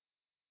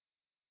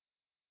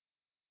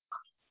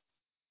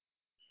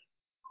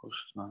Host,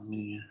 not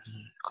me.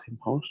 Claim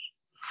host.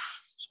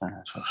 Sign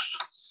as host.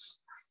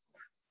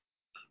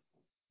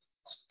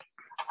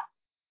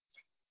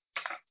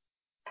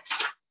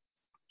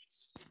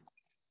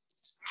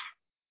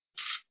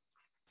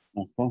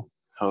 Okay.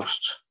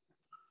 Host.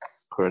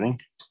 Recording.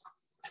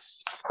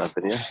 That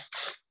video.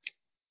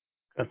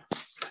 Good.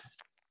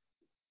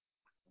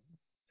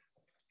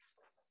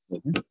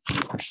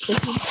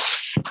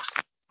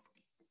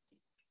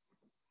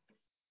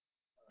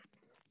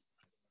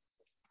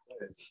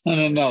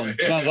 No.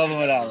 It's not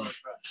government hour.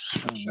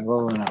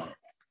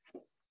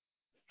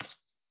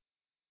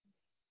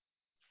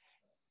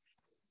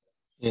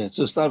 Yeah,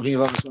 so start being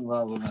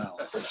government hour.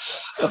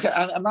 Okay,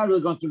 I'm not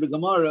really going through the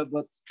Gemara,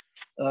 but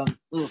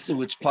we'll see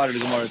which part of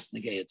the Gemara it's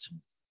negated.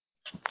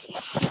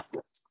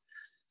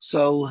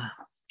 So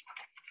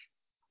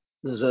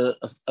there's a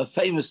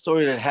famous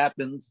story that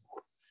happened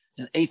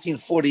in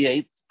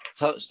 1848.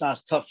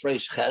 Shnas Taf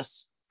Reish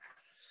Ches.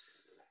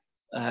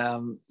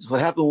 What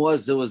happened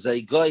was there was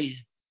a guy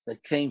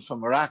that came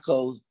from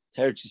Morocco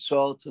to Eretz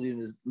Yisrael to be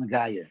with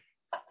Megayer.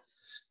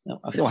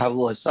 I think we'll have a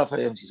little stuff. A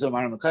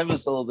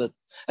little bit.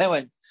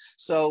 Anyway,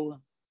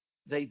 so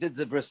they did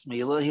the bris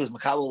milah. He was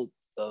Makabel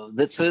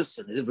mitzvahs,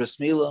 and they did bris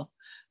milah.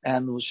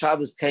 And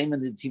Shabbos came,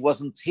 and he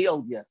wasn't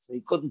healed yet. So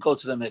he couldn't go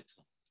to the mikveh.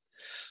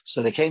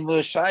 So they came to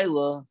a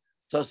shaila.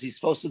 So he's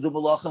supposed to do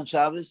malach on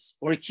Shabbos,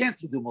 or he can't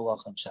do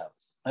malach on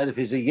Shabbos. Right? If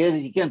he's a yid,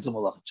 he can't do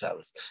malach on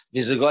Shabbos.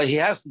 If he's a guy, he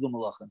has to do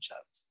malach on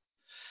Shabbos.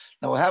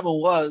 Now, what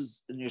happened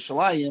was in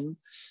Yerushalayim,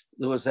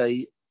 there was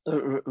a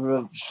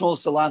Shmuel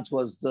Salant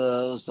was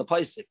the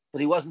paisik, but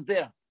he wasn't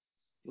there.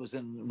 He was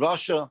in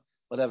Russia,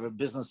 whatever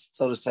business,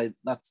 so to say,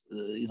 not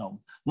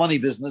money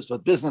business,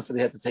 but business that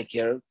he had to take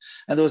care of.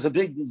 And there was a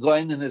big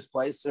goin in his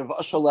place, Rav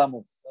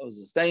Ashalamu, that was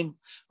his name,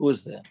 who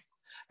was there.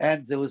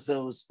 And it was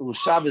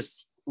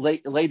Shabbos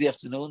late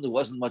afternoon. There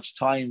wasn't much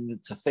time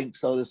to think,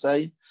 so to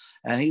say.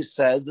 And he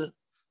said,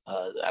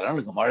 I don't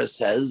know. Gemara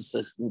says,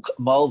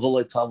 "Mal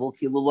v'loy tavel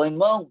ki l'loy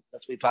mal."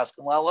 That's what we pass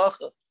on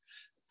halacha.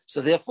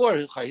 So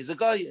therefore, he's a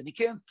guy, and he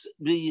can't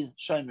be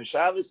Shomer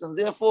Shabbos, and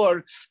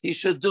therefore he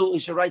should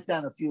write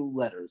down a few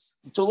letters,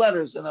 2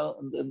 letters,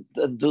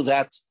 and do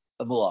that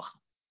malacha.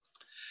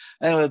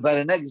 Anyway, by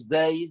the next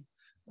day,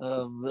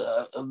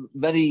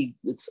 many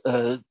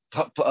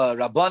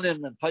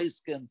Rabbanim and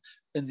Paiskim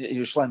in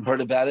Yerushalayim heard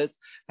about it,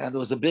 and there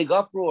was a big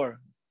uproar.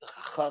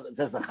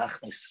 There's the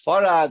Chachmei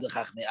Sfarad, the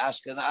Chachmei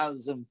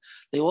Ashkenazim.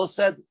 They all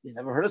said they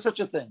never heard of such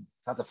a thing.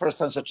 It's not the first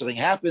time such a thing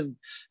happened,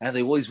 and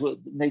they always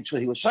made sure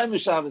he was Shomer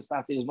Shabbos,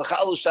 not he was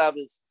Machal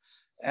Shabbos,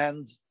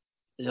 and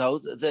they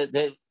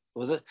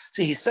was it.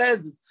 See, he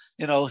said,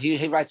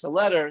 he writes a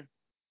letter.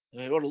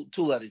 He wrote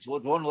 2 letters. He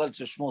wrote one letter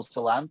to Shmuel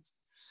Salant,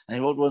 and he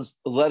wrote one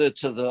letter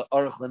to the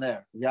Aruch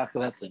Lener,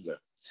 Yaakov Ettlinger.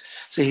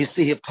 So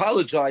he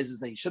apologizes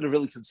that he should have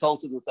really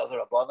consulted with other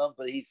Rabbanim,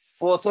 but he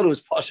thought it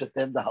was Pashat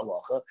him, the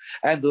halacha,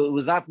 and there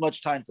was not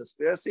much time to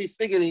spare, so he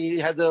figured he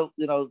had to,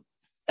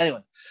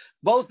 anyway.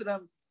 Both of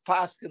them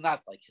paskin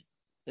not like him.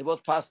 They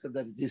both paskin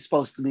that he's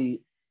supposed to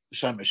be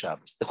Shomer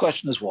Shabbos. The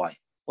question is why?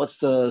 What's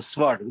the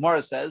svar? The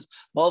Gemara says,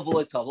 Mal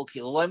v'loy tavel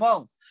ki l'loy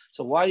mal.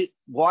 So why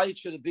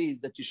should it be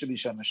that you should be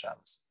Shomer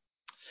Shabbos?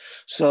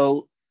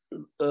 So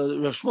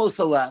Rav Shmuel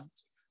Salant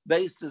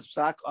based his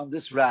psak on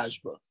this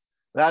Rashba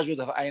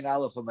of Ayin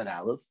Aleph and Man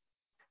Aleph.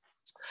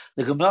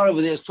 The Gemara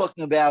over there is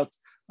talking about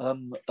a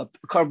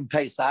Korban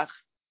Pesach,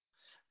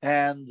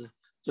 and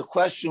the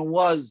question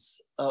was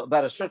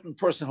about a certain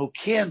person who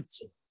can't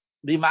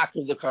be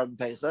makriv the Korban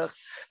Pesach,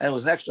 and it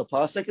was an extra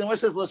pasuk, and it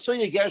says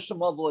L'suya Gershom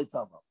Mal V'loy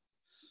Tavel.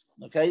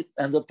 Okay,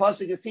 and the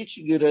pasuk is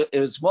teaching you that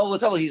it's Mal V'loy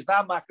Tavel. He's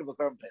not makriv the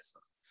Korban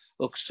Pesach.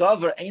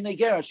 Uksaver ain't a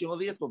ger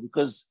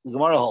because the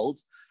Gemara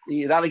holds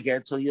you're not a ger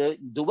until you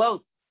do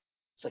both.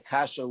 It's a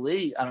kasha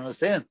li. I don't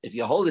understand. If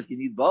you hold it, you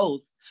need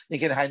both. You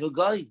can have a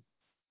guy.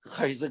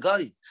 He's a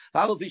guy.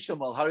 So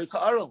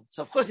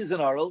of course he's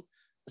an oral.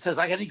 It says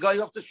like any guy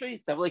off the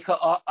street. Like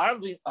a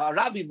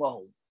Rabbi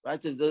Mohol,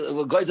 right?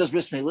 The guy does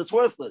bris milah, it's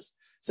worthless.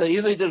 So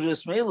even though he did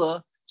bris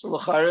milah,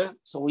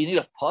 so we need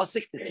a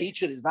pasuk to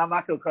teach it. It's not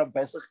makro Korban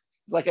Pesach.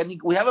 Like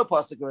we have a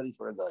pasuk already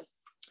for a guy.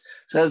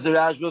 Says the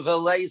Rashba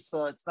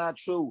Veleisa, it's not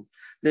true.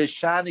 The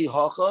Shani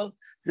Hocha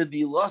did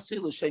Milasi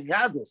L'Shem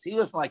Yadus. He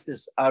was like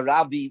this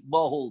Rabbi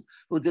Mohul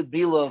who did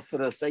Mila for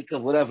the sake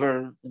of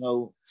whatever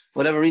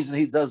reason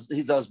he does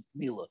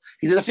Mila.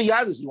 He did it for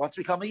Yadus. He wants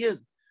to become a Yid.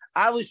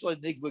 Obviously,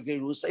 Nigba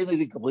Gerus,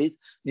 anything complete.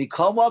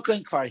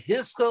 Nikomokan Kvar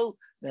Hiskel,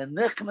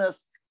 Nichnas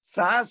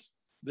Sas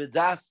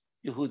B'das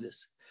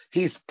Yehudis.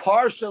 He's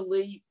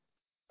partially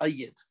a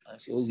Yid. I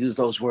will use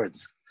those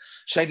words.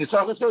 He only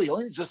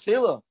needs just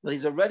tefillah, but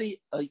he's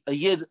already a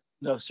yid,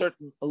 to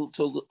a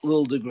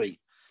little degree.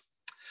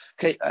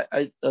 Okay,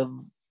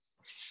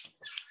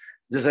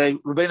 there's a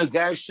Rabbeinu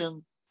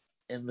Gershom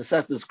in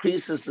Masechtas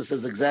Krisis that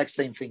says the exact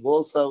same thing.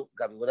 Also,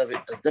 got whatever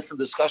a different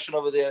discussion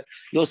over there.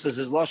 He also says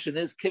his lashon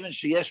is Kivin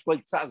Sheyesh Bo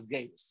Tzaz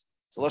Geirus.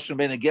 It's a lashon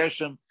Rabbeinu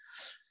Gershom,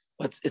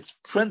 but it's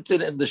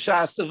printed in the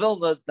Shas of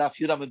Vilna Daf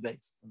Yudam and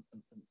Beis in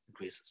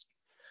Krisis.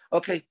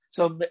 Okay,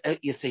 so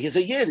you see, he's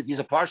a yid. If he's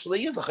a partial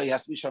yid, he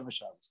has to be Shomer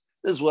Shabbos.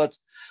 This is what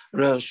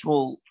Rav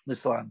Shmuel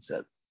Nislan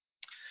said.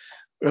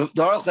 The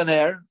Aruch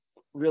LaNer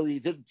really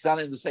didn't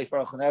sound in the Sefer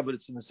Aruch LaNer, but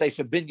it's in the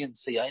Sefer Binyan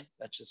Tzion.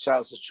 That's just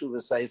Charles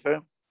Tshuva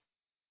Sefer.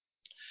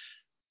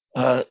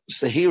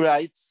 So he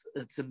writes,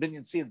 it's in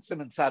Binyan Tzion,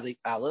 Simon Tzadik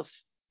Aleph,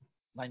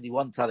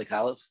 91 Tzadik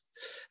Aleph.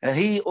 And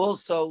he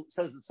also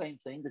says the same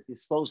thing, that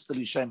he's supposed to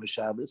be Shem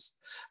Shabbos.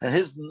 And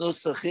his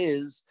nusach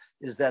is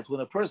that when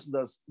a person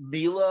does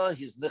Mila,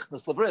 he's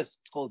Nichnas Labris.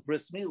 It's called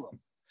Bris Mila.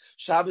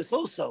 Shabbos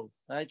also,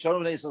 right?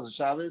 Shalom Aleichem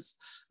Shabbos.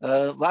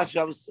 Last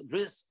Shabbos,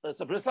 Bris, it's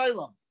a Bris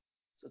Olam.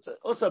 So it's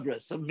also a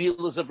Bris. So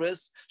Mila is a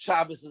Bris,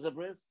 Shabbos is a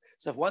Bris.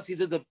 So if once he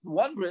did the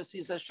one Bris,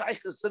 he says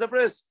Shaykhs to the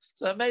Bris.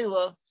 So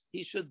Mela,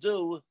 he should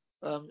do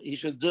a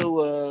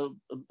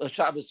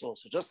Shabbos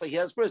also. Just like he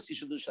has Bris, he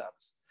should do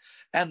Shabbos.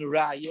 And the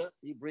Raya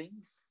he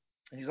brings,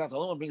 and he's not the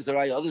only one who brings the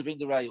Raya, others bring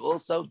the Raya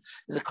also,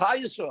 is a Klal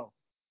Yisrael.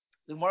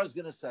 The Gemara is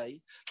going to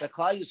say that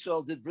Klal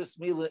Yisrael did Bris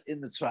Mila in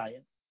the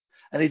Mitzrayim,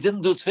 and he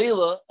didn't do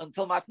Tefillah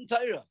until Matan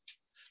Torah.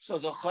 So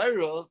the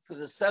Chayra, for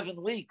the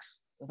 7 weeks,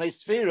 the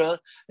Meisfira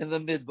in the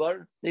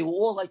Midbar, they were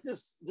all like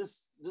this,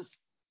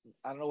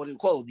 I don't know what you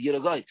call it,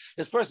 Yiragai.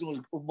 This person was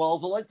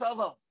Umal V'lai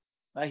Tava.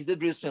 He did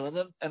Bris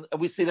Mila, and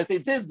we see that they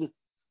did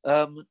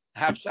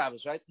have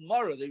Shabbos, right?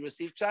 Tomorrow they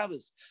received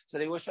Shabbos. So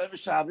they were Shem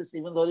Shabbos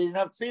even though they didn't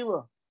have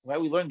Tefillah. Right?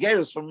 We learned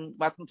Geras from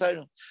Matan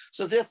Torah.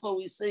 So therefore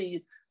we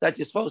see that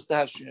you're supposed to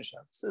have Shem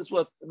Shabbos. This is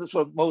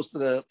what most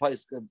of the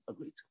Paiskim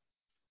agree to.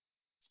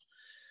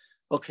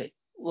 Okay.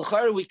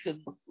 L'chara we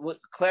can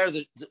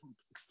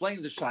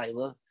explain the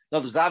Shaila. Now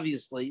there's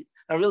obviously,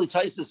 and really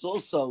Taisus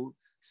also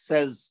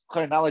says,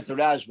 not like the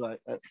Rashba,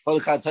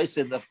 Chodakad Taisus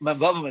in the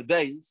Memvavam at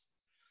Beis,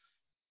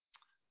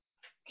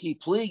 Ki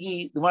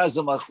pligi the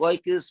Marzah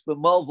Machlaikis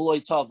b'mal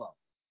v'loy tava.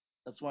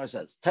 That's what it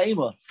says.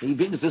 Taima, he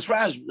brings this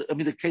Rashba. I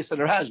mean the case of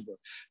the Rashba.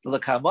 The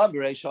Lakama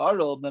b'Reish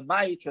Aro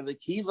Memait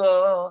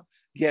Revikiva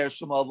Ger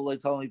Shemal v'loy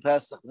tava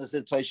Pesach. This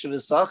is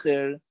Taishav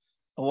Sacher.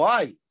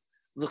 Why?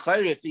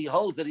 L'chayr, if he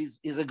holds that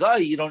he's a guy,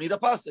 you don't need a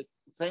pasuk.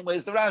 Same way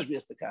as the Rashba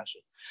is the kasha.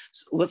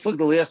 So let's look at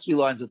the last 3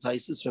 lines of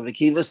Taisus.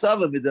 Revikiva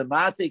Sava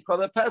midamate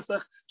kol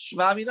Pesach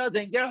shmamina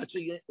den Ger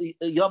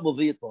Yom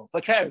V'yitol.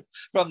 Okay.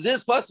 From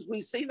this pasuk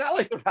we see not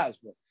like the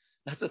Rashba.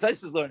 That's what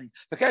Taisus is learning.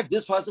 Okay,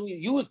 this pasuk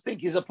you would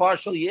think he's a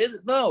partial yid.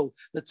 No,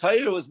 the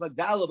Torah was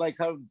magdala by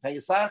Karban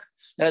Pesach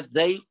that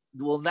they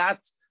will not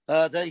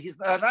that he's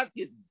not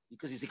given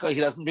because he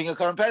doesn't bring a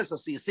Karban Pesach.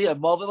 So you see a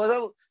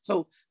movel.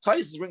 So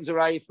Taisus brings a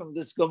raya from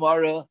this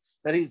Gemara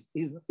that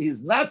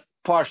he's not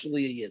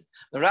partially a yid.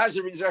 The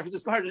Raja brings a raya from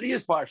this Gemara that he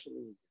is partially a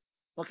yid.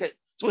 Okay,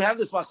 so we have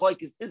this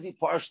machlokes. Is he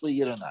partially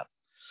yid or not?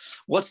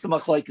 What's the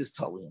machlokes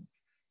Talian?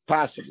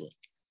 Possibly.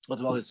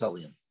 What's the machlokes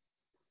Talian?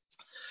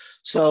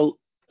 So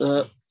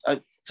I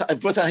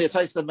brought down here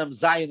Taisus Mem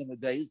Zayin in the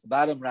base, the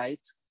bottom right,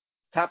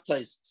 top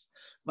Taisus.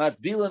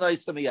 Matbila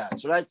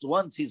Noisamiyat. Right,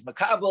 once he's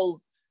makabel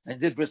and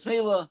did bris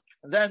milah,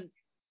 and then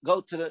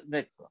go to the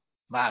mikvah.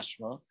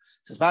 Mashma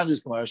says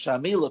Mandus Gemara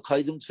Shamila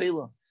Kaidim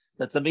Tefillah,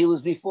 that the meal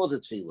is before the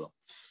Tefillah.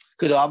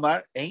 Could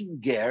Amar Ein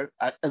Ger,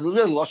 and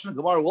really Lashon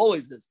Gemara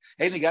always is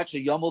Ein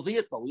Gacha Yomel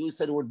V'yitva. We always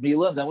say the word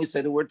milah, and then we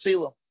say the word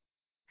Tefillah.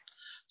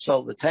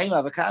 So the time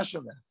of a kasha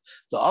there.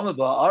 The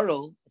Amaba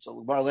Arul, which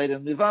will bar later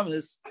in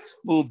Mivamis,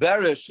 Mu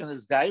Berish and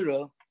his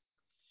Gaira,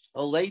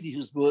 a lady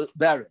who's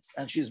Berish,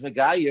 and she's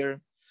Megayer.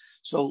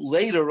 So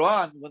later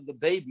on, when the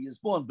baby is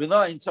born,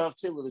 B'nai Tzarech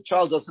Tefillah, the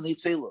child doesn't need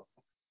Tefillah.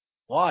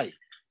 Why?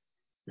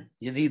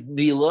 You need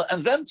Mila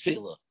and then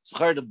Tefillah.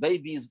 So the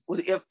baby is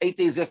 8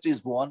 days after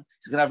he's born,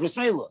 he's going to have Bris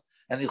Milah.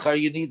 And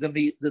you need the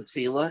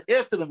Tefillah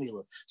after the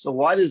Milah. So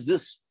why does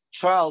this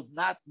child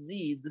not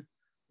need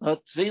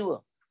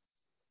Tefillah?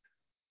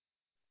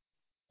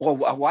 Or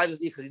why does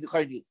he need?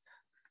 Okay,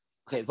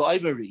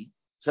 V'Oimeri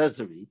says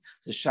the Ri,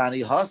 the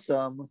Shani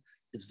Hasam.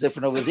 It's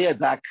different over there.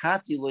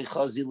 Dakati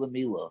loichazi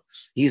lamila.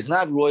 He's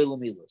not royal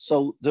lamila.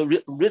 So the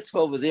Ritva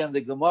over there in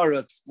the Gemara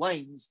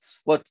explains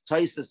what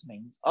Taisus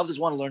means. Others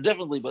want to learn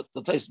differently, but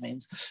the Taisus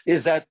means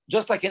is that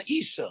just like an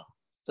Isha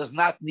does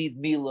not need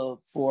Mila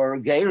for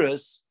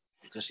Geiris,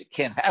 because she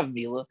can't have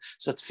Mila,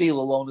 so Tefillah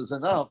alone is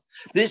enough.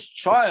 This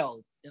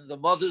child in the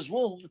mother's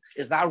womb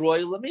is not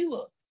royal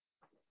lamila.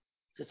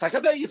 So it's like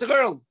a baby, it's a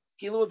girl.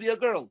 Kila would be a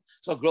girl.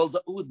 So a girl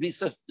would be,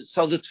 so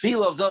the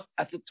tefillah of the,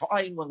 at the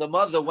time when the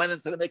mother went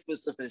into the mikveh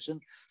is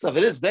sufficient. So if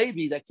it is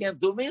baby that can't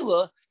do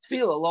Mila,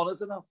 tefillah alone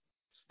is enough.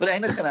 But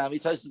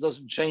Einachanami, Taisus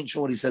doesn't change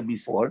from what he said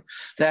before,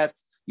 that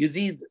you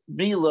need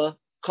Mila,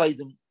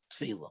 Kaidim,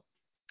 tefillah.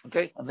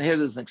 Okay? And here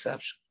there's an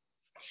exception.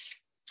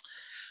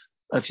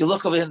 If you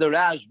look over in the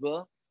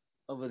Rashba,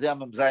 over there,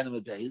 Mem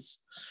Zayin days,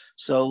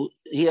 so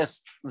he has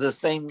the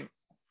same,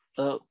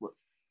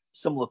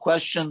 similar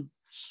question.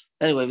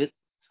 Anyway,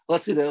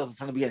 let's see from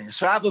the beginning.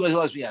 We have an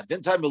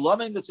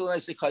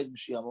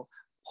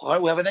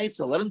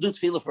eitzah. Let him do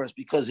tefillah first,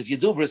 because if you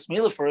do bris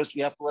milah first,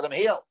 we have to let him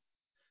heal.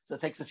 So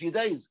it takes a few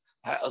days.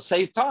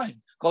 Save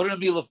time. Go to the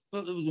milah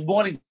in the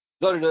morning.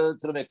 Go to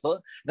the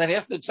mikvah. Then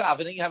after the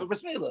davening, you have a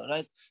bris milah,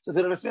 right? So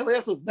do the bris milah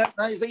after.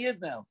 Now he's a yid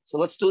now. So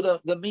let's do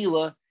the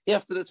milah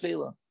after the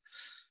tefillah.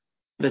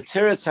 The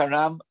Tiritz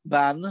Haram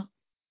ban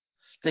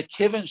The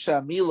Kivin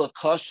Shamila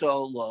Kasha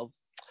love.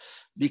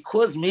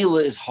 Because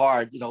Mila is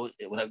hard,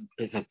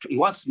 if he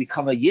wants to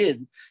become a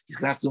Yid, he's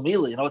going to have to do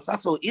Mila. It's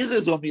not so easy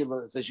to do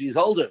Mila as she's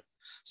older.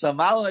 So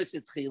Malay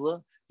said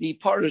Tchila, the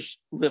Parish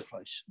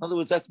Rifresh. In other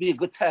words, that to be a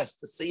good test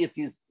to see if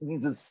he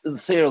means it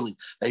sincerely.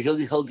 Like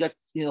he'll get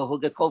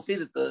cold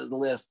feet at the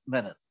last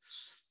minute.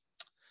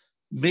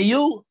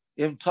 Miyu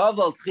im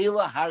Taval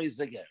Tchila Hari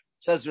Zager.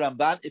 Says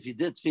Ramban, if he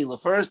did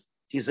Tchila first,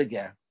 he's a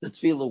ger. The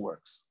Tchila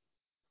works.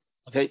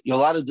 Okay, you're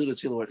allowed to do the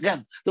Tchila work.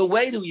 Again, the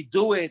way do we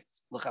do it?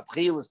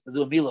 L'chatchila is to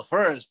do a Mila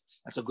first.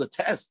 That's a good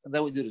test, and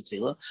then we do the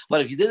Tefillah.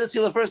 But if you did the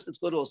Tefillah first, it's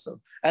good also.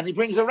 And he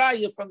brings a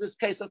raya from this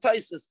case of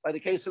Taisus, by the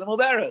case of the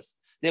Mubarak.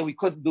 There we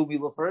couldn't do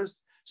Mila first,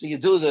 so you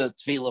do the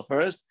Tefillah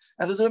first,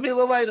 and then do the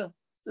Mila later.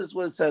 This is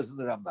what it says in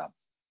the Rambam.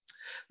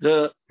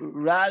 The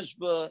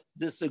Rashba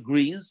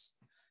disagrees.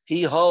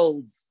 He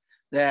holds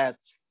that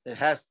it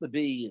has to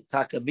be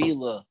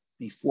Takamila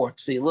before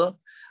Tefillah.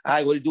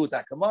 What do you do with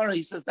Takamara?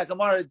 He says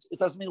Takamara, it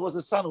doesn't mean it was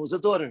a son, it was a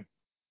daughter.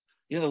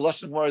 The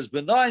Lashon Gemara is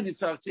benign. He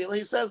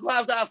says,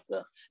 "Lav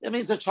dafka." It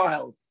means a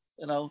child.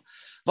 Vanamatim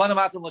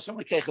Lashon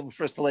Lekechem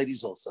refers to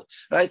ladies also,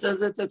 right?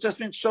 It just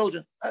means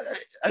children.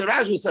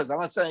 Rajba says, I'm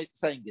not saying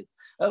it.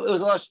 It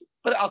was a Lashon,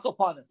 but I'll go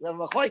upon it. We have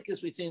a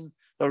machlokes between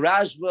the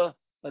Rajba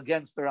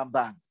against the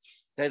Ramban.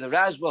 Okay, the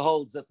Rajba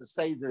holds that the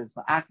Seder is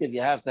ma'akiv.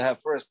 You have to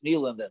have first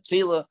Mila and then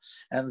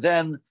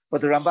Tefillah,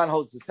 but the Ramban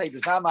holds the Seder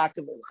is not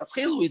ma'akiv.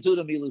 Chatchila we do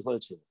the Mila for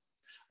Tefillah.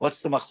 What's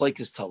the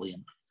machlokes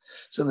Talian?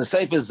 So in the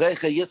Sefer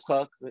Zecha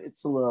Yitzchak,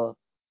 Itzla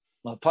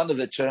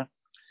Panovitcher,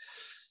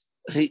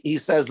 he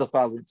says the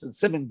following. It's in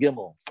Simon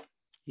Gimel.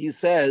 He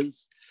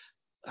says,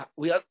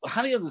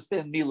 how do you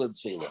understand Mila and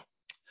Tefillah?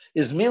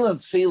 Is Mila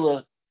and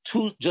Tefillah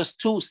just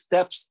two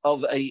steps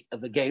of a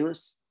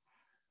gerus?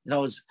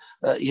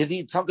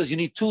 Sometimes you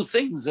need two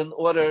things in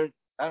order.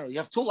 I don't know. You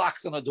have two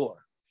locks on a door.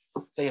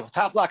 So you have a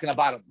top lock and a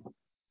bottom lock.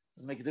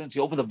 Doesn't make a difference.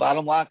 You open the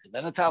bottom lock and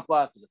then the top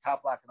lock, and the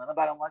top lock and then the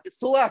bottom lock. It's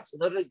two locks.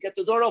 In order to get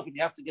the door open,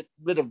 you have to get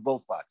rid of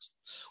both locks.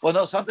 Well,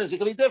 no, sometimes it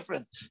can be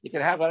different. You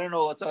can have,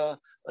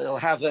 it'll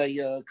have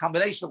a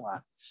combination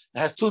lock. It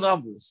has two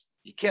numbers.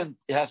 You can't.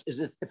 If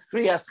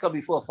 3 has to come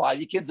before 5,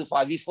 you can't do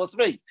 5 before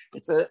 3.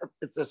 It's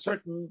a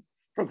certain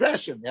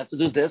progression. You have to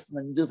do this and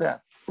then you do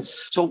that.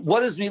 So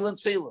what is Mila and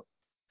Tefillah?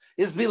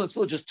 Is Mila and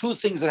Tefillah just two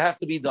things that have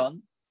to be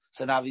done?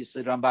 So then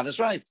obviously Ramban is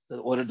right. The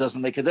order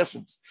doesn't make a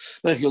difference.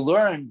 But if you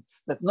learn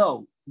that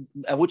no,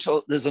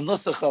 there's a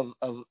nusach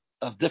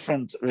of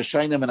different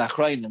Rishonim and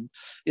Achrayim,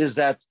 is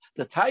that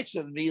the taich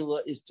of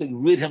Mila is to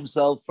rid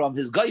himself from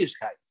his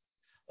goyishkeit.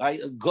 Right?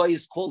 A goy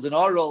is called an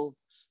oral,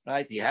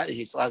 right?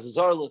 He still has his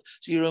orla.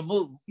 So you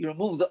remove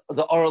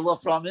the orla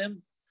from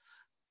him.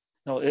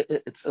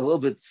 It's a little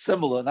bit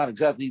similar, not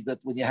exactly that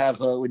when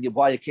you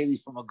buy a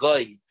keli from a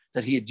guy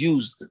that he had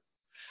used.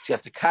 So you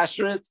have to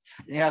kasher it,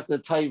 and you have to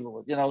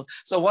table it,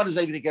 So one is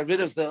maybe to get rid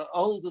of the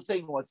older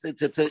thing,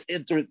 to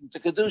enter it into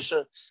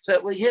Kedusha.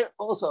 So here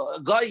also, a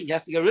guy, he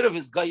has to get rid of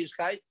his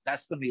Goyishkeit,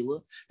 that's the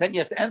Mila. Then you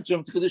have to enter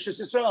him to Kedusha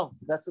Yisrael,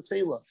 that's the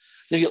Tefillah.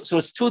 So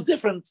it's two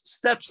different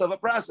steps of a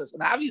process.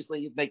 And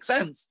obviously, it makes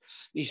sense.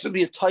 You should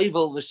be a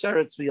Taivel, the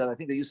Sheretz, I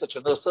think they use such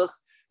a nusach,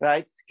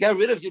 right? Get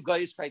rid of your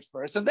Goyishkeit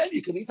first, and then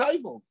you can be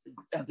Taivel,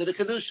 enter the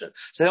Kedusha.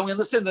 So then we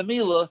understand the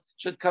Mila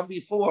should come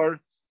before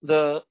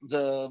the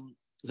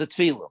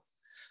Tefillah.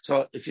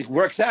 So if it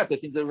works out, I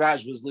think the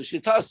Rajba is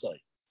Lishitasai.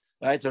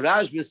 Right? The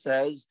Rajba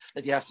says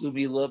that you have to do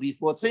Mila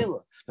before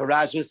Tefillah. The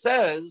Rajba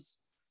says,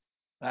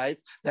 right,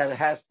 that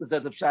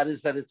that the pshat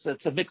is that it's a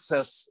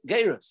mixas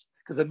gerus.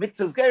 Because the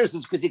mixas gerus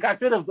is because you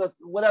got rid of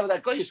whatever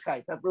that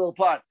goyishkeit, that little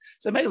part.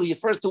 So maybe you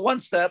first do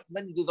one step, and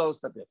then you do the other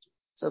step after.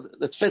 So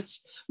that fits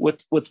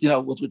with what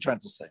we're trying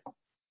to say.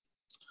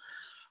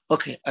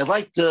 Okay, I'd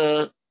like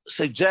to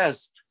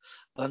suggest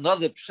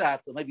another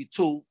pshat, or maybe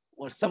two,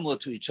 or similar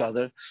to each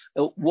other,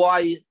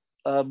 why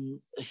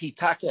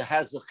Hitaka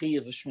has a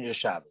chiyuv of Shmir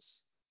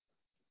Shabbos.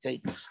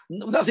 Okay,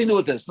 nothing to do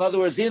with this. In other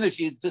words, even if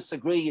you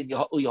disagree and you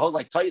hold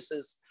like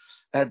Taisus,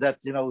 and that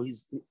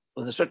he's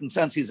in a certain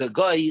sense he's a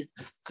guy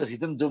because he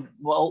didn't do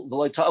the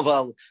loy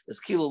taval, there's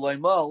kilo loy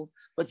mol,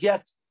 but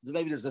yet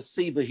maybe there's a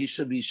siba he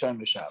should be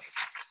Shmir Shabbos.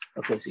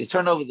 Okay, so you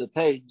turn over the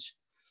page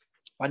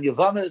on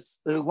Yavamis,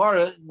 the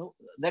Gemara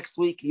next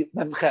week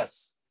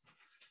Memches.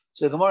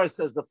 So the Gemara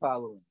says the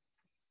following.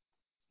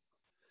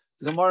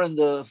 The Gemara in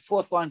the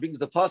 4th line brings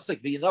the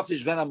pasuk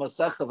v'yinafish ben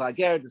hamasach of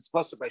Hager. This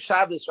pasuk by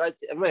Shabbos, right?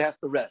 Everybody has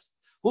to rest.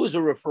 Who is it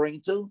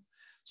referring to?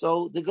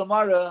 So the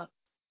Gemara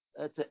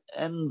at the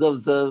end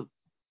of the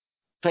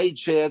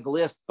page here, the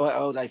last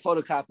I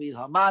photocopied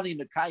Hamani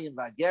Mekayim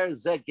Hager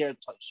Zeger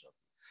Toshav.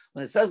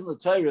 When it says in the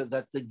Torah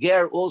that the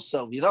Ger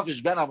also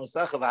v'yinafish ben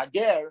hamasach of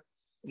Hager,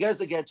 Ger is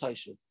the Ger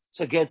Toshav.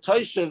 So Ger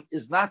Toshav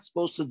is not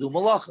supposed to do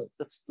malacha.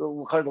 That's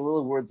still heard the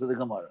little words of the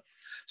Gemara.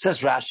 Says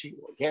Rashi,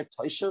 Ger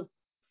Toshav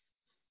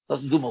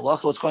doesn't do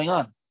malacha. What's going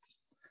on?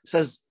 It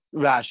says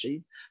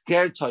Rashi,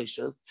 Ger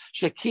Toshav,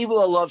 Shekivu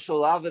Alav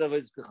Shalavid of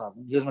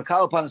Kachavim. He was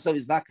Makal upon himself.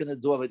 He's not going to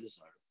do Avodas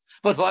Zarah.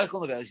 But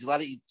he's allowed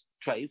to eat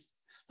treif,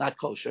 not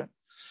kosher.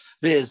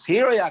 There's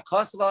here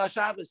Yakosav al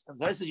Shabbos,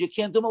 and he says you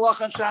can't do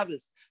malacha on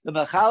Shabbos. The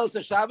Mechalos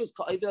of Shabbos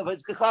Ka'ivin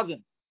Avodas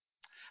Kechavim.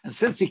 And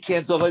since he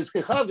can't do Avodas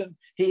Kechavim,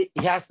 he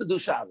has to do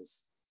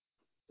Shabbos.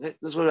 This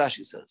is what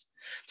Rashi says.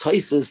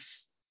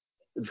 Taisus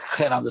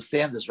can't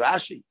understand this.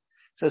 Rashi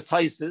says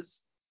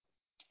Taisus,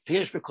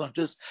 Pish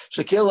Bekuntus,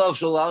 Shakil of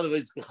Shalal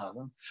Avodas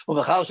Kechavim,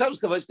 Umechal Shabbos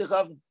Avodas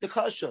Kechavim, the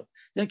Kasha.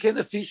 Then came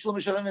the Fish Shalom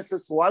Mitzvah.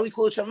 Why we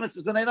call it Shalom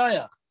Mitzvah? B'nai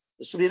Noach.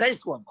 This should be a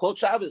nice one. Called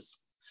Shabbos.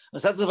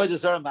 Instead of the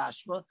Avodah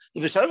Mashma,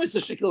 the Shalom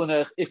Mitzvah Shakil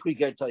and Ikri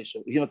Ger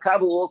Taisha. If you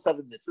makabel all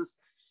 7 mitzvahs,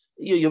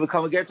 you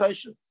become a Ger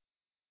Taisha.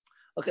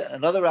 Okay,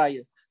 another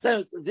ayah.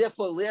 So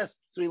therefore, the last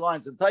 3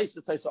 lines in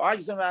Taisa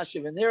argues on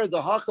Rashi, and there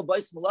the Hacha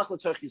Bais Malach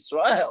L'Tzarech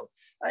Yisrael.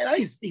 I know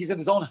he's in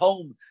his own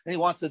home and he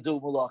wants to do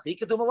malacha. He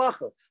can do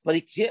malacha, but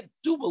he can't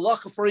do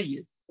malacha for a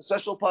yid. A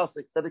special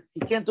pasuk that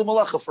he can't do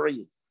malacha for a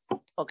yid.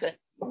 Okay,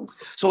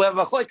 so we have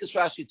Machlokes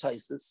Rashi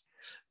Taisus.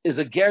 Is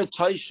a ger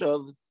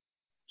taishav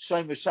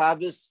shomer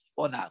Shabbos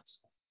or not?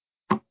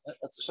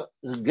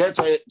 Ger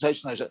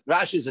taishav.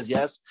 Rashi says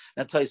yes,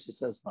 and Taisus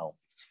says no.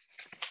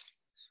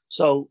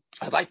 So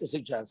I'd like to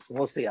suggest, and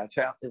we'll see, I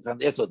found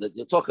that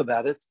you talk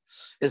about it,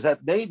 is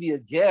that maybe a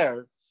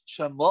ger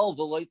shamol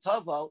v'loy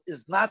taval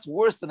is not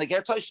worse than a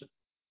ger taishav.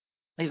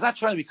 He's not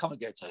trying to become a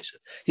ger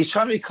taishav. He's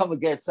trying to become a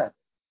ger tzedek.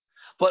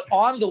 But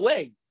on the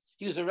way,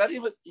 he was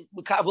already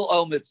makabel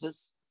all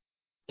mitzvahs.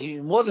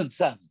 He's more than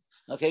 7.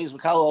 Okay, he's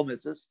makabel all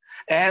mitzvahs,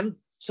 and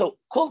so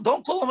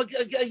don't call him a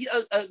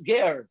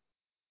ger.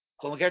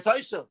 Call him a ger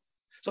taishav.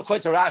 So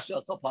according to Rashi,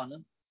 I'll top on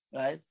him.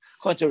 Right,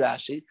 according to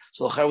Rashi,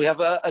 so here we have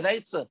an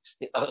eitzah,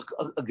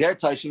 a ger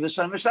taishav is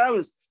shomer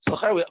Shabbos. So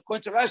here,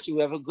 according to Rashi,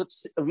 we have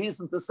a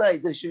reason to say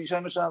that should be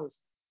shomer Shabbos.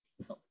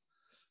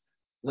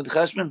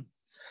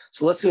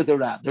 So let's see what the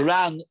Ran. The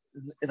Ran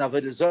in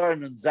Avodah Zarah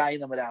and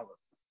Zayin Amud Aleph.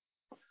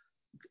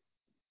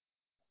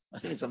 I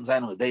think it's on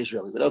Zayin Amud Beis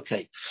really, but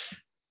okay.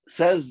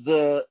 Says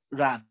the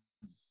Ran.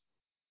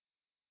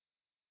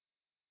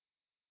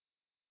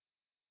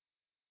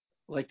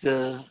 Like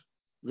the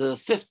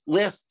 5th,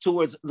 last 2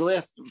 words, the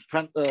last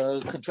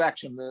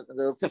contraction,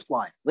 the 5th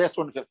line, last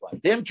one, the 5th line.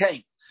 Them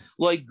came,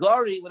 like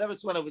Gari, whatever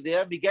it's went over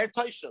there, Miger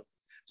Taishav.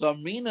 So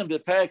I'm reading the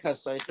Perek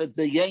HaSeicha,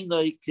 the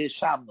Yenoi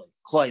Kishamnoi,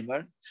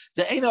 Kloimer,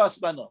 the Eino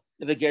Asbano.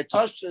 If a Ger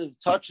Taishav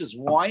touches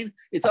wine,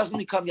 it doesn't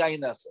become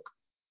Yayin Esek.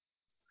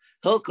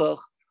 Hilkoch,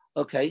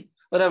 okay,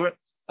 whatever,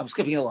 I'm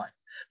skipping a line.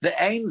 The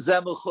Ein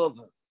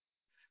Zemuchover.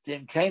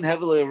 Them came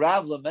heavily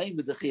Rav Lamein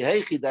with the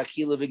Chihechi, the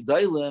Akila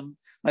Vigdailim,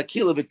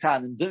 Makila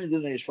Biktanim, Dumi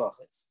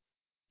Yishvachis.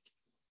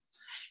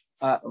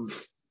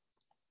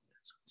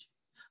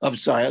 I'm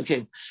sorry,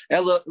 okay.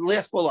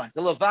 Last 4 lines.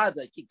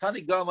 Elavada,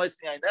 Kikani Gomais,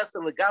 Nesa,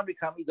 Legami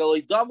Kami,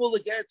 Dolidamu,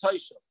 Leger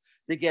Toisha.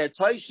 The Ger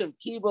Toisha,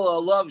 Kibel,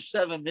 Alav,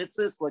 Sheva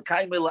Mitzis,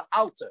 Lekaimela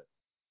Alter.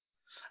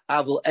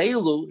 Avil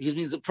Elu, he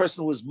means the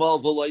person was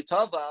Mol, Voloi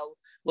Taval,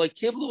 like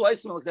Kiblu,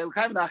 Weissman,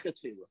 Lekaim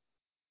Nachatfila.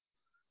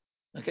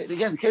 Okay,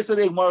 again, the case of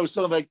the Gemara was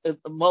talking about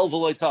Mol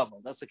Voloi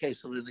Taval. That's the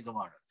case of the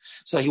Gemara.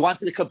 So he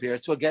wanted to compare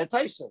it to a Ger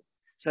Toisha.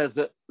 Says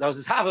that was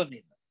his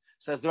Havamina.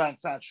 Says the Ran,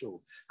 it's not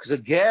true. Because a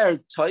Ger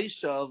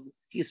Toishav,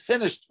 he's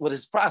finished with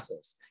his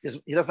process.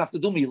 He doesn't have to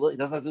do Mila, he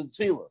doesn't have to do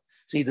Tefillah.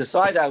 So he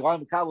decided, I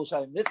want to Kabul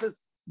Shayim Mitzvahs,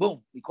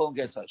 boom, we call him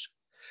Ger Toishav.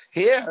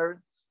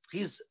 Here,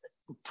 he's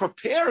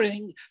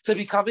preparing to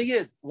become a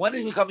Yid. When did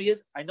he become a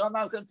Yid? I know I'm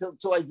not going to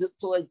till I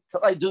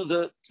do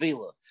the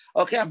Tefillah.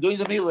 Okay, I'm doing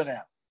the Mila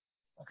now.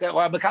 Okay, well,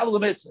 I'm Makabel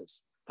the Mitzvahs.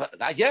 But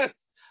not yet.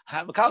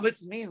 Makabel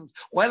Mitzvahs means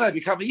when I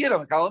become a Yid,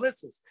 I'm Makabel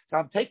Mitzvahs. So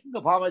I'm taking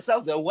upon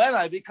myself that when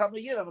I become a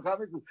Yid, I'm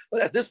Makabel Mitzvahs.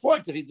 But at this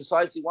point, if he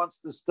decides he wants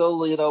to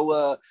still,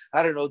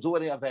 I don't know, do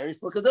any Averis,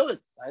 he can do it.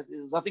 Right?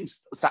 There's nothing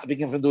stopping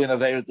him from doing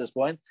Aver at this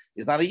point.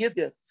 He's not a Yid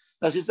yet.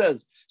 As he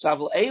says. So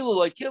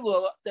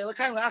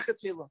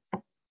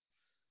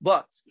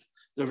but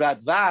the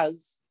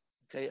Radvaz,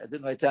 okay, I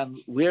didn't write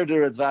down where the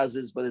Radvaz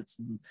is, but it's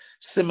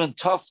Simon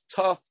Tov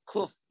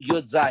Kuf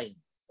Yud Zayin.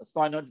 That's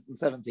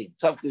 917.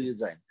 Tov Kuf Yud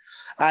Zayin.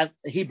 And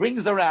he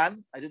brings the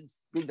Ran. I didn't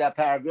bring that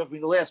paragraph,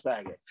 bring the last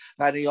paragraph.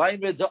 And I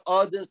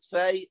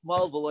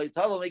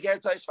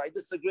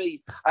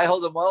disagree. I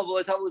hold a Mal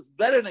V'Lo Yitavel is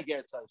better than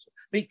Ger Taisha.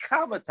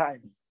 Become a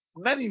time.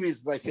 Many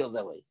reasons I feel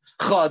that way.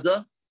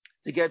 Chada,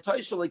 the Ger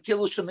Taisha, like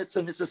Kilu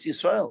Shemitzah Mitzvahs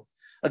Yisrael.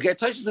 A Ger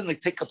Taisha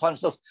didn't take upon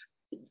himself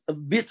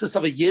mitzvahs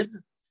of a Yid.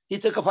 He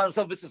took upon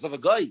himself mitzvahs of a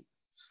guy.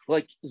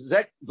 Like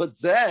Zek, but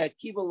Zek,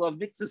 Kibul of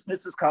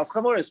mitzvahs Kas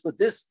Chamoris. But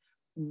this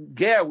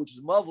Ger, which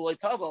is Mal V'Lo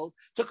Yitavel,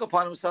 took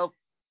upon himself.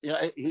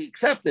 He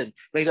accepted,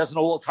 but he doesn't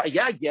know all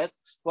taryag yet.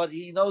 But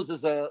he knows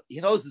his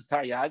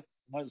taryag. I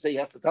want to say he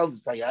has to tell him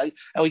his taryag,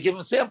 and we give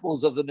him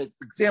samples of the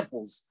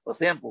samples.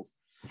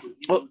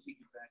 Well,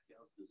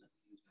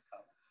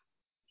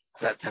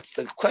 that's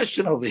the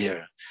question over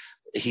here.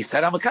 He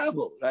said I'm a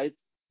Kabul, right?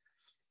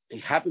 He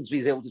happens to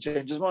be able to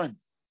change his mind.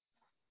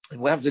 And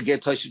what happens to Ger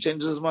Taisha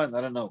changes his mind? I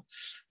don't know.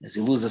 Does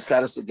he lose the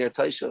status of Ger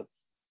Taisha?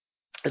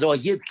 I know a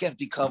Yid can't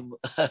become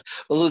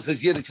lose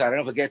his Yiddish. I don't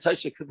know if a Ger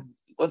Taisha can.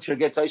 Once you're a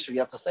Ger Taisha, you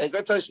have to stay a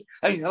Ger Taisha.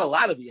 I mean, not a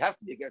lot of you have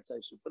to be a Ger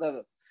Taisha.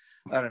 Whatever.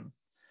 I don't know.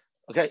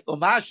 Okay.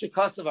 Umash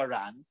shekasav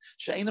aran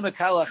she'ena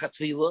mekala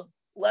chatfila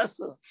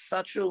lesser. It's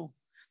not true.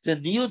 The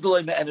new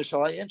Deloy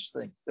Me'enishalai,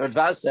 interesting. The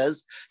Radbaz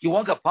says, you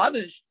won't get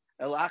punished.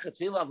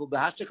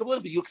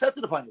 You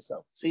accepted upon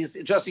yourself. See, it's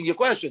addressing your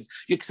question.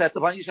 You accept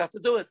upon you have to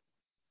do it.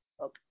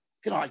 Okay.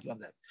 Can argue on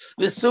that.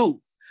 Visu,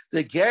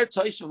 the Ger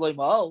Toish of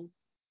Loima'ol,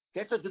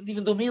 Gerta didn't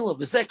even do Mila.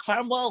 Vizek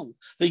Farmol.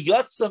 The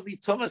Yotza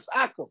Mitumas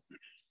Akum.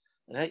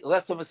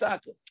 Left Tumas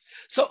Akum.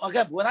 So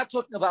again, we're not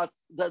talking about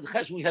the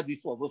cheshbon we had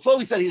before. Before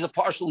we said he's a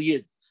partial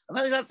Yid.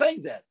 I'm not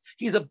saying that.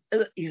 He's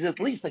at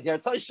least a Ger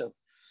Toishav.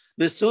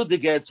 Visu, the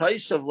Ger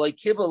Toishav, like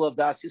Kibbel of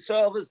Das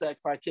Yisrael, Vizek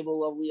Far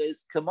Kibbel of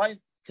Lias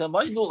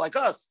Kamainu, like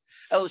us.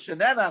 El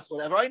Shenanas,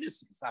 whatever,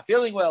 he's not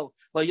feeling well.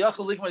 But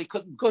Yachal Ligman, he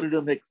couldn't go to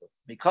the mikvah.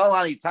 Mikal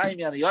Ani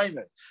Taimi Ani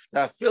Yomer.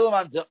 Now, film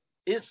on the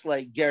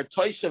Islay, Ger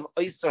Toishav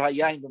Oyster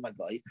Hayayin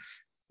B'Magai.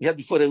 We had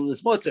before there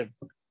was mutter.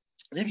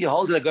 And if you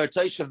hold it, a Ger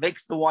Toishav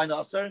makes the wine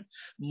usher.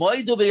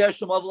 Moidu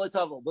B'Yershem Avol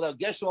Tavel. But a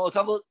Gershem Avol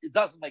Tavel, it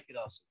doesn't make it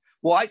usher.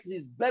 Why? Because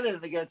he's better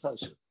than the Ger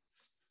Toishav.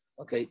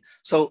 Okay,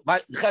 so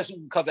the question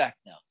can come back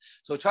now.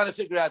 So we're trying to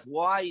figure out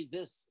why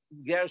this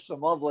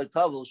Gershom Avol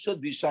Tavel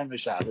should be Shomer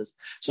Shabbos.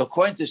 So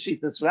according to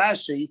Shitas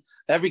Rashi,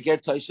 every Ger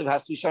Toishav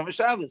has to be Shomer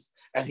Shabbos,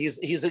 and he's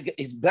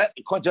better.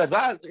 According to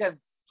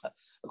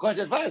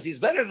advice, he's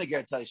better than the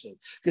Ger Toishav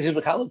because he's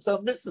become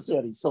some mitzvahs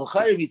already. So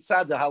Chayr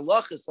Mitzad the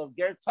halachas of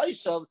Ger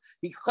Toishav,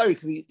 he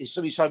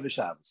should be Shomer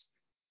Shabbos.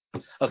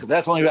 Okay, but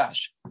that's only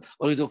Rashi. What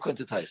do we do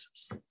according to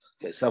Taisus?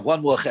 Okay, so I have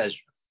one more cheshbon.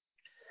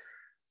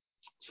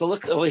 So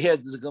look over here.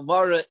 There's a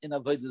Gemara in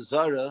Avodah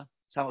Zarah,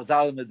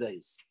 Samadalim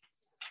Medeis.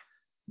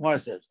 Gemara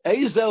says,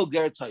 "Eizel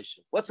Ger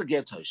Toishav." What's a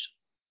Ger Toishav?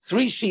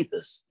 3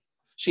 shitas.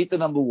 Shita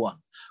number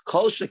 1.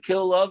 Kol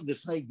shekil love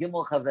b'fnei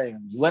gimel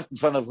chaverim. You went in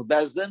front of a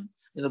bezdin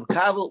in a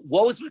mekabel.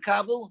 What was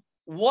mekabel?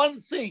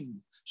 One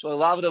thing. So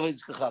alav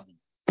avodas kachavim.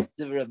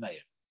 Divrei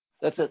Meir.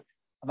 That's it.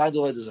 Amad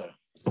Avodah Zarah.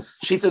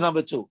 Shita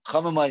number 2.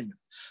 Chama Maimer.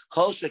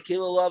 Kol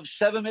shekil love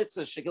 7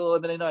 mitzvahs. Shekil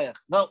love b'nei Noach.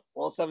 No,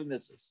 all 7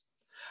 mitzvahs.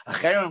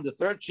 Acherim, the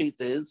third sheet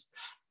is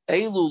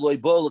Elu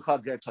loibo l'kal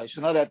ger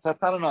toishav. No, that's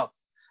not enough.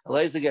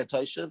 Eleza ger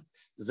toishav.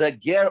 Ze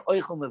ger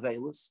oichel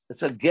nevelis.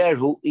 It's a ger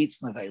who eats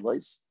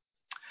nevelis,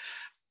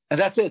 and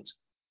that's it.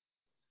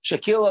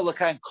 Shekil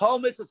l'kain kol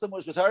mitzvah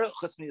semush b'Torah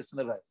chutz miyas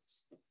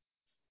nevelis.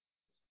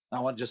 I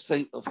want to just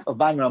say of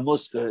Maimar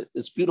Musker,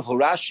 it's beautiful.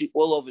 Rashi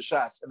all over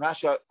Shas, and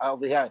Rashi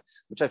over here,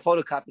 which I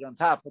photocopied on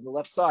top on the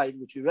left side,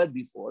 which we read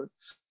before.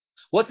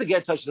 What's the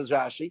ger toishav? Says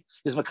Rashi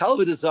is makal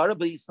v'dezara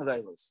but eats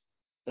nevelis.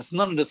 That's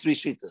none of the 3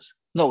 shitas.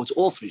 No, it's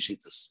all 3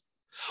 shitas.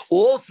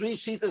 All 3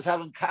 shitas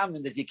have in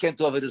common that you can't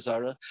do Avodah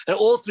Zarah, and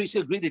all 3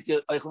 should agree that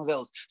you're Eichel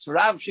Nevelis. So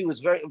Rashi was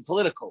very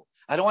political.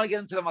 I don't want to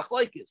get into the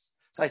machlokes.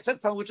 So I said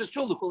something which is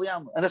true,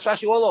 and that's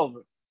Rashi all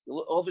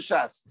over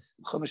Shas.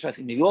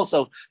 Maybe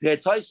also, the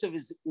Toishav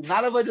is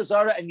not Avodah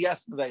Zarah and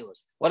yes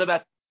Nevelis. What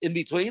about in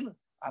between?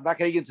 I'm not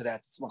going to get into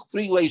that. It's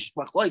 3 ways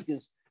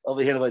machlokes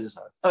over here Avodah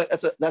Zarah. All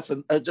right, that's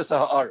just a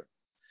ha'ara.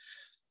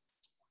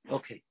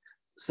 Okay.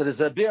 So there's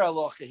a bir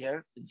alocha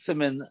here in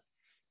Siman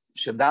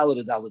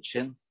Shendalut Dalut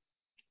Shin.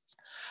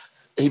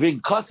 He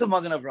brings Kosav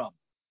Magen Avram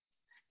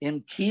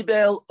in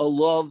Kibel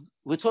Alov.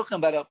 We're talking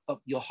about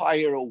you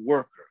hire a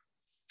worker.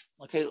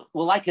 Okay,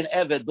 well, like an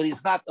eved, but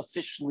he's not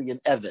officially an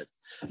eved.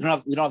 We don't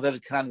have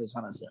eved Kanani as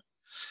Hana said,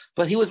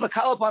 but he was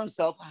makal upon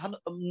himself.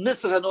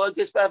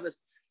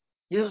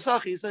 He's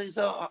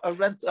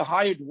a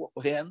hired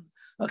hand.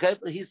 Okay,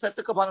 but he said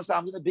to upon himself,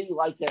 I'm going to be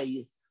like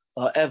a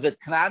eved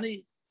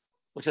Kanani,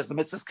 which is the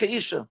mitzvah's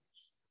keisha,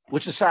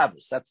 which is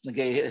Shabbos. That's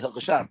Negei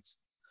Hilchos Shabbos.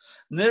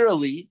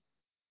 Nearly,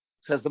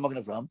 says the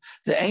Magen Avram,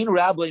 the ein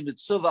rabbi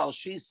mitzvah al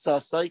shis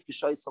sasai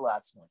kishay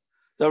salatzmoi.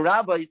 The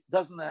rabbi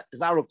is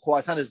not required,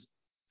 it's not his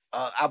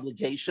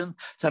obligation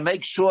to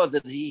make sure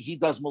that he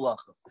does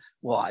malacha.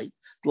 Why?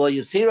 Lo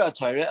yizhira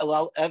Torah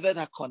allow eved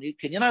hakoni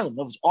kinyanayim.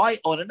 If I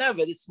own an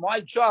eved, it's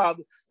my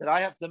job that I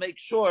have to make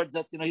sure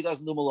that he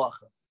doesn't do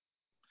malacha.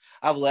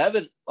 But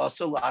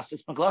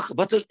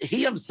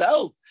he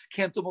himself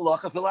can't do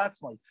malacha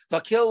filatzmai.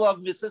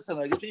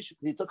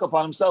 He took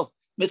upon himself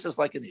mitzvahs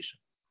like an isha.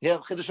 You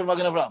have Chiddush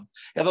Magen Avram.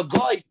 You have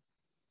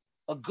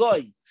a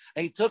guy,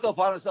 and he took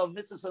upon himself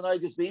mitzvahs and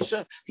noigis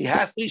b'isha. He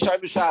has to be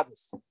Shomer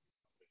Shabbos.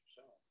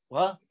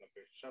 What?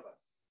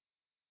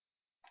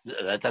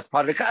 That's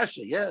part of the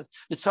kasha. Yeah,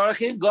 it's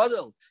Tzarachin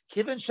Gadol.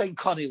 Kivin Shein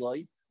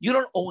Kaniloi. You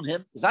don't own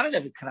him. He's not an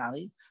Eved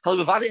Kanani.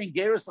 Halivavadi and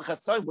Geras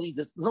L'Chatzai.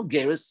 There's no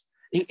Geras.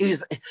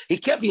 He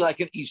can't be like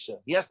an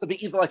Isha. He has to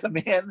be either like a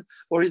man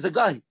or he's a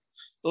guy.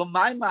 Okay,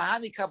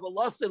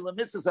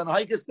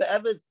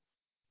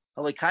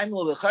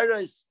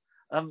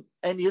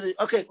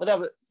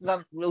 whatever,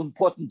 not real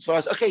important for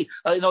us. Okay,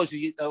 a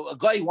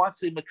guy wants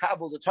to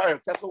makabel the Torah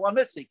except for one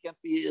mitzvah, he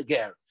can't be a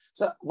ger.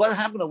 So what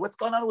happened? What's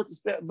going on with this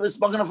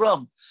Magen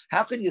Avram?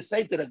 How can you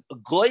say that a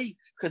guy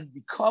can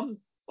become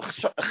a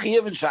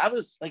chiyav in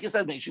Shabbos? Like I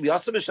said, he should be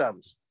also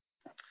Shabbos.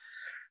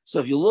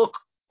 So if you look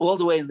all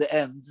the way in the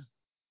end,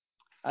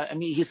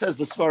 he says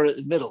the svara in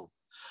the middle.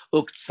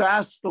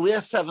 Uktsas, the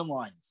last 7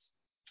 lines.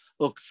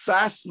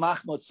 Uktsas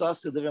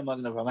machmotzas kedivir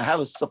Magen Avram. I have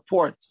a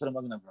support for the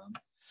Magen Avram.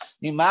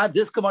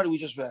 This Gemara we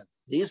just read.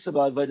 The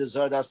Yisrael Avodah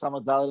Zarah das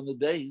Samad Dalet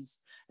Beis,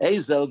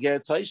 Ezel ger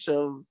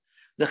toishav.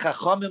 The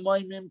chachamim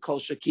moimim kol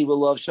shekiva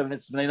lov shav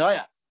mitzvah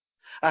noya.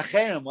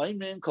 Acherim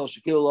moimim kol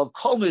shekiva lov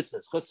kol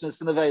mitzvahs chutz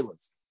mitzvah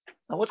nevelas.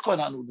 Now, what's going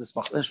on with this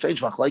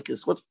strange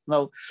machlokes?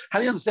 How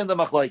do you understand the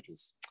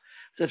machlokes?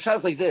 So it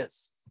sounds like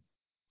this.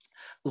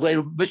 The way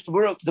the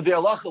Biur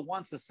Halacha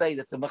wants to say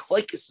that the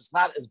machlokes is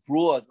not as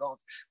broad. No,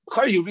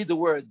 you read the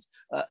words.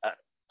 I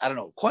don't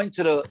know. According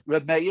to the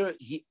Reb Meir,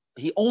 he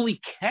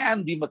only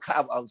can be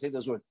makabel. I would say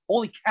those words.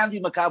 Only can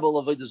be makabel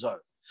of avodah zarah.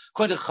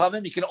 According to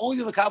Chavim, he can only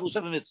be makabel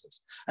seven mitzvahs.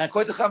 And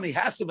according to Chavim, he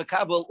has to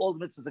makabel all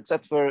the mitzvahs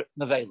except for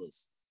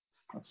nevelas.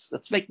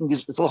 That's making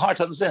it's a little hard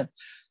to understand.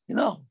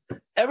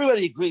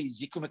 Everybody agrees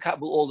you can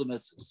makabel all the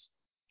mitzvahs.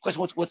 Of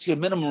course, what's your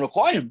minimum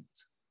requirement?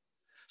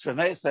 So Reb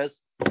Meir says,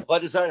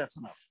 avodah zarah, that's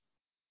enough.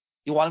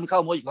 You want to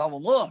makabel more, you can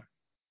makabel more.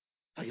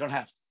 But you don't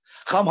have to.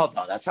 No,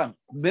 that's fine.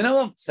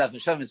 Minimum seven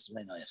mitzvahs.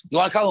 You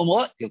want to makabel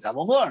more, you can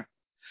makabel more.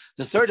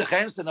 The third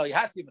Achayim said, no, you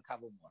have to be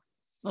makabel more.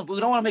 No, but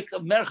we don't want to make a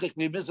merchik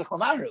be mizrach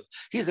l'marav.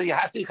 He said you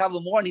have to be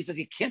makabel more, and he says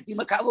you can't be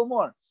makabel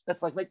more.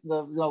 That's like making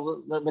the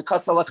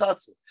mekatza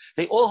lakatza.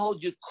 They all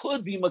hold you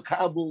could be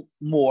makabel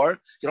more.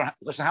 You don't have,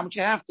 because how much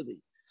you have to be.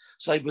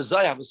 So Ibn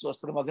have a source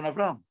to the Magen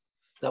Avraham.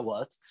 That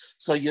what?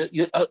 So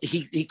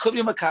he could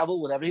be makabel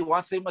whatever he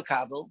wants to be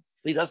makabel.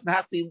 He doesn't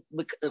have to.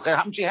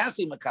 How much he has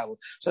to be makabel.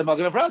 So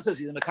Magen Avraham says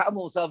he's a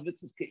makabel himself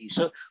mitzvahs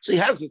keisha. So he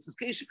has mitzvahs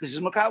keisha because he's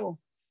makabel.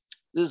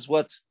 This is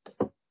what.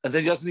 And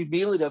then he doesn't need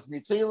meal, he doesn't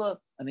need tefillah,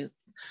 and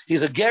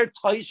he's a ger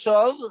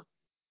toishav,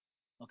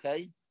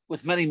 okay,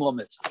 with many more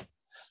mitzvahs.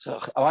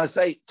 So I want to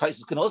say,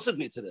 Taisus can also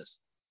agree to this,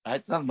 right?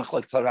 It's not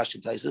like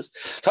Rashi Taisus.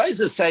 Taisus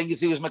is saying if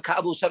he was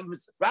makabel sheva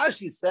mitzvahs.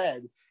 Rashi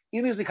said,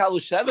 if he's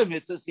makabel sheva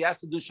mitzvahs, he has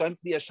to do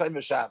be a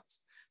shomer Shabbos.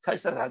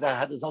 Taisus said,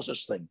 there's no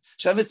such thing.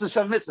 Sheva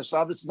mitzvah.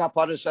 Shabbos is not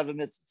part of sheva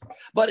mitzvahs.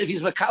 But if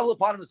he's makabel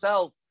upon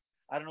himself,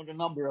 I don't know the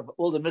number of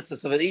all the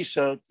mitzvahs of an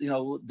isha,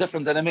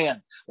 different than a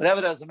man.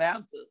 Whatever there's a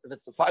man, if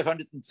it's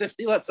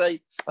 550, let's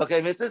say,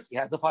 okay, mitzvahs, he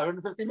has the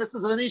 550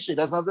 mitzvahs of an isha. He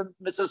doesn't have the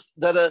mitzvahs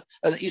that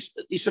an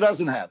isha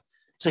doesn't have.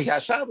 So he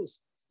has Shabbos.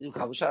 He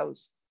has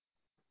Shabbos.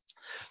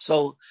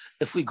 So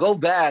if we go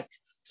back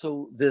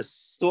to this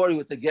story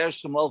with the Ger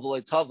Shmuel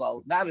V'lo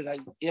Taval, now that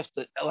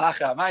after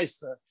Elacha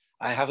Amaisa,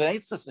 I have an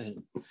answer for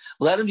him.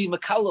 Let him be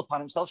makabel upon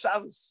himself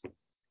Shabbos.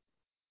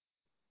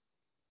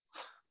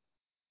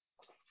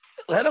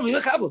 Let him be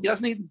makabel. He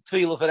doesn't need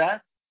tefillah for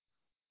that.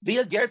 Be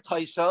a ger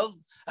toishav.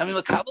 I mean,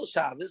 makabel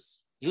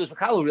Shabbos. He was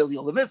makabel really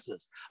all the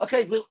mitzvahs.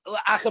 Okay,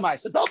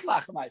 achamaisa. Don't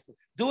achamaisa.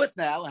 Do it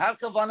now. Have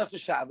kavanah for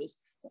Shabbos.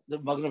 The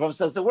Magen Avraham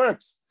says it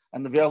works,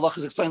 and the Biur Halacha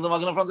is explaining the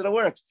Magen Avraham that it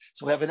works.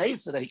 So we have an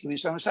answer that he can be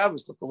Shomer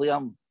Shabbos.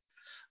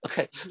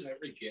 Okay.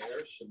 Every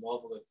ger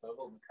shemol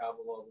v'letzavel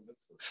makabel all the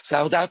mitzvahs.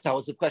 So that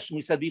was the question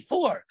we said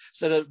before.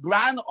 So the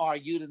Ran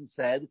argued and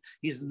said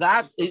he's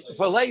not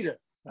for later,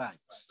 right?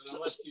 But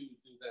unless you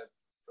do that.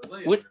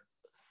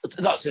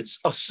 No, so it's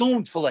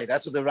assumed for later.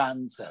 That's what the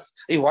Ran says.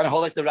 You want to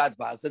hold like the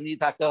Radbaz, and the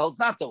Taka holds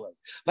not the way.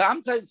 But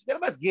I'm telling you, forget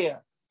about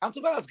Ger. I'm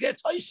talking about Ger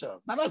Toishav,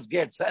 not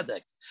Ger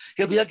Tzedek.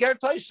 He'll be a Ger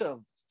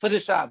Toishav for the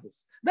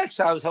Shabbos. Next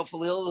Shabbos,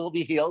 hopefully, he'll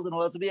be healed and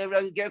he'll be a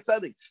regular Ger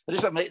Tzedek.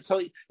 So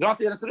you don't have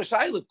to get into the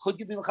Shiloh. Could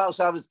you be Machal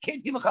Shabbos?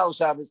 Can't be Machal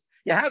Shabbos.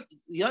 You have,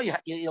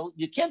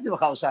 you can't be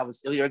Machal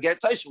Shabbos. You're a Ger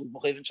Toishav with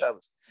Mechaven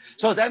Shabbos.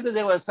 So at the end of the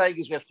day, what I'm saying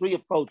is we have three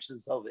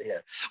approaches over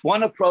here.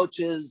 One approach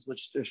is,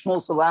 which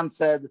Shmuel Salam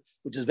said,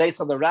 which is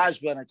based on the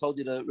Rashba, and I told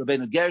you the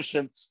Rabbeinu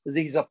Gershom, is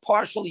that he's a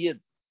partial Yid.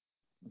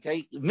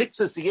 Okay,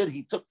 mixes the Yid,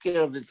 he took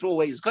care of it, threw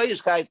away his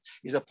Koyishkeit,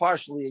 he's a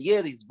partially a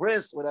Yid, he's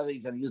bris, whatever,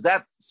 he's going to use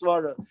that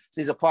svara,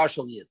 so he's a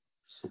partial Yid.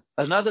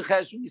 Another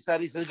Cheshvan, he said,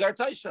 he's a Ger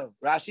Toishav.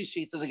 Rashi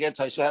sheet says a Ger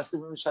Toishav has to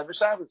be Shomer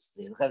Shabbos.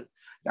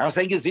 Now I'm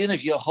saying is, even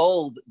if you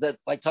hold that,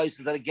 like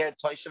Toishav, that a Ger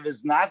Toishav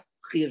is not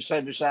Chiyav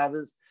Shomer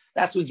Shabbos,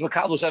 that's when he's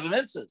makabel Sheva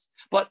mitzvahs.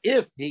 But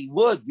if he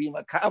would be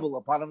makabel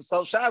upon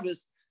himself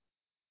Shabbos,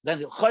 then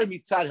he'll choy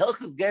mitzad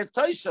hilchas ger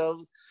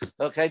toishav.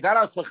 Okay, not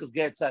out hilchas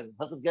ger tzad.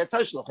 Hilchas ger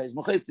toishav is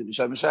mechayiv to be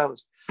Shomer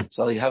Shabbos.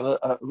 So you have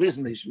a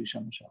reason he should be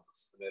Shomer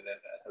Shabbos.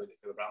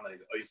 The Brahman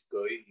is ois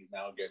goy. He's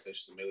now ger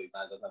toishav. He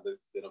doesn't have the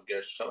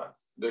ger Shabbos.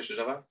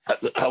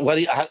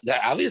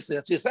 Obviously,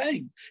 that's what you're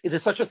saying. Is there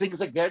such a thing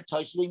as a ger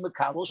toishav being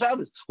makabel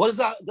Shabbos? What is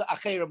the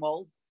achera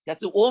mold? You have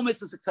to do all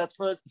mitzvahs except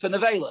for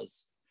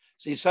nevelos.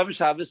 So he's Shomer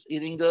Shabbos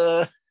eating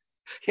a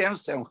ham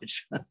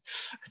sandwich.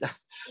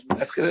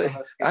 That's good.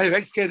 He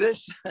makes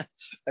kiddush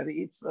and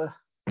he eats.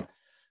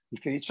 He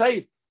can eat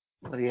trade,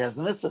 but he has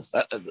the mitzvahs.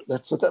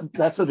 That's what the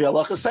Biur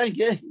Halacha is saying.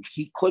 Yeah,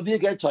 he could be a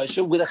ger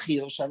toishav with a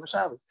chiyuv Shomer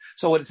Shabbos.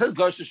 So when it says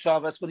Gersh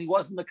Shabbos, when he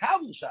wasn't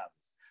makabel Shabbos,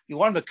 you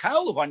weren't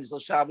makabel upon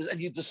Yisrael Shabbos,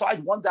 and you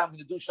decide one day I'm going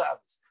to do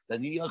Shabbos,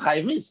 then you're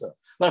chayiv misa.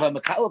 But if I'm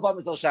makabel upon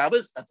Yisrael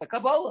Shabbos, that's a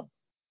kabbalah.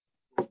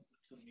 If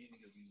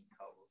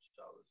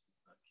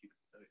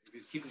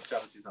he's keeping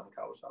Shabbos, he's not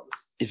makabel Shabbos.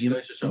 If you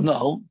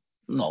no.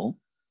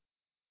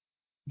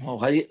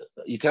 How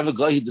you can have a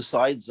guy who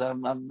decides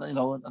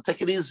I'll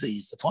take it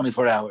easy for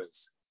 24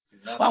 hours.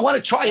 I want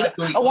to try it.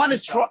 I want to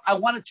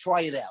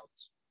try it out.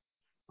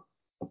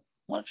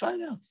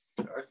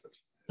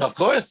 Of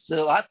course, a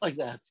lot like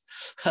that,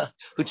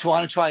 who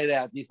want to try it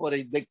out before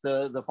they make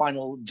the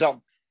final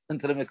jump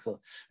into the mikveh,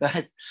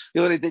 right?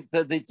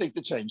 They take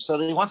the change, so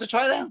they want to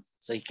try it out.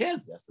 So he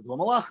can't. He has to do a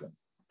malachim.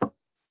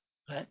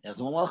 Right? He has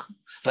to do a malachim.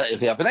 But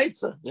if you have an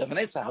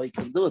eitzah, how he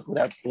can do it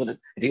without it?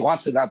 If he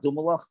wants to not do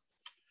malachim.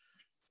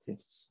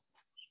 Yes.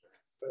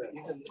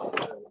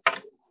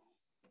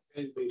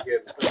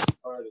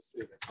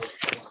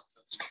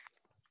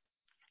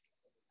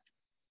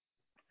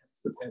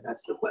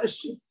 That's the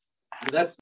question. That's